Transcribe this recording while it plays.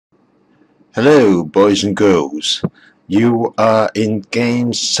Hello, boys and girls. You are in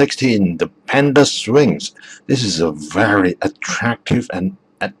game 16, the Panda Swings. This is a very attractive and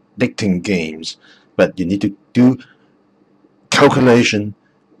addicting game, but you need to do calculation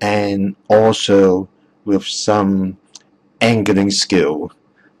and also with some angling skill.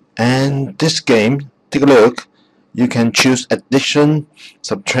 And this game, take a look. You can choose addition,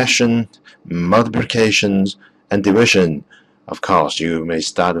 subtraction, multiplications, and division. Of course, you may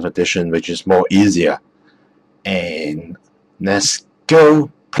start with addition, which is more easier. And let's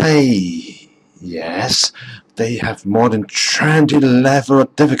go play. Yes, they have more than 20 level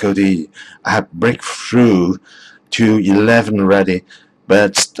of difficulty. I have breakthrough to 11 already,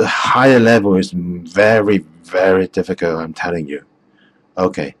 but the higher level is very, very difficult, I'm telling you.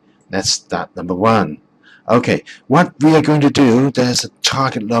 Okay, let's start number one. Okay, what we are going to do, there's a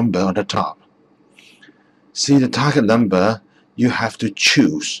target number on the top. See the target number, you have to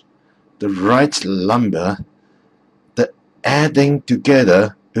choose the right number. The adding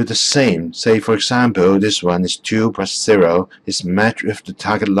together is the same. Say for example, this one is 2 plus 0 is matched with the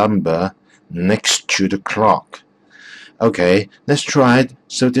target number next to the clock. Okay, let's try it.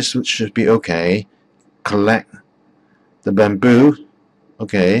 So this should be okay. Collect the bamboo.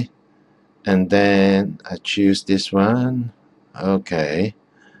 Okay, and then I choose this one. Okay,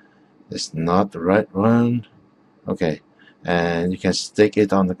 it's not the right one. Okay, and you can stick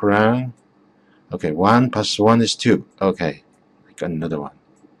it on the ground. Okay, 1 plus 1 is 2. Okay, I got another one.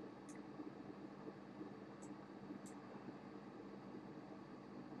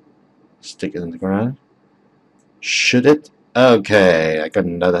 Stick it on the ground. Shoot it. Okay, I got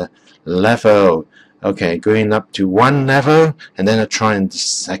another level. Okay, going up to one level, and then I try the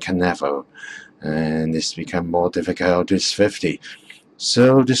second level. And this become more difficult. It's 50.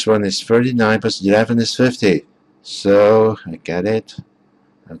 So this one is 39 plus 11 is 50. So I get it.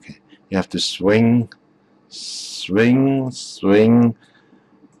 Okay, you have to swing, swing, swing,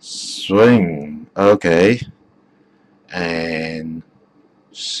 swing. Okay, and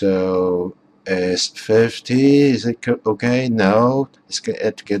so is 50. Is it okay? No, let's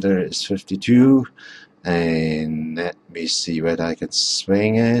add together. It's 52. And let me see whether I can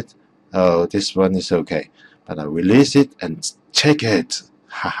swing it. Oh, this one is okay, but I release it and take it.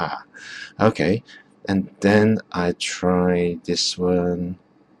 Haha. Okay, and then I try this one.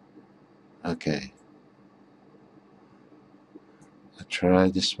 Okay, I try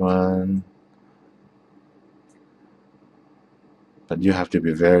this one, but you have to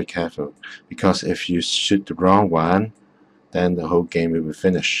be very careful, because if you shoot the wrong one, then the whole game will be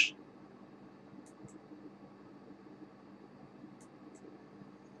finished.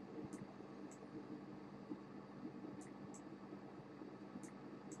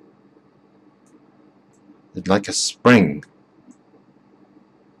 It's like a spring.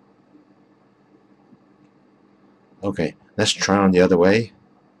 Okay, let's try on the other way.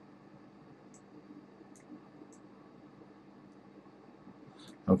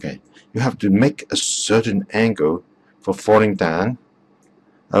 Okay, you have to make a certain angle for falling down.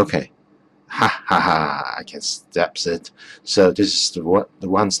 Okay, ha ha ha, I can steps it. So this is the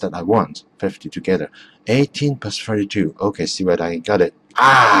ones that I want. 50 together. 18 plus 32. Okay, see whether I got it.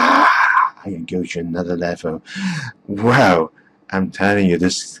 Ah, I can go to another level. Wow, I'm telling you,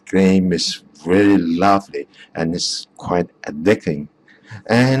 this game is really lovely and it's quite addicting.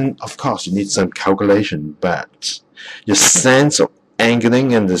 And of course, you need some calculation, but your sense of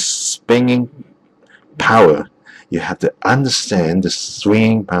angling and the spinning power, you have to understand the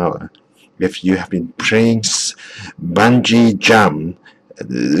swinging power. If you have been playing bungee jump,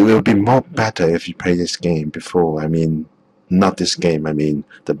 it will be more better if you play this game before. I mean, not this game, I mean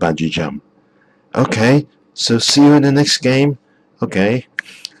the bungee jump. Okay, so see you in the next game. Okay,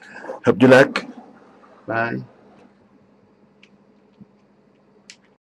 hope you luck. Bye.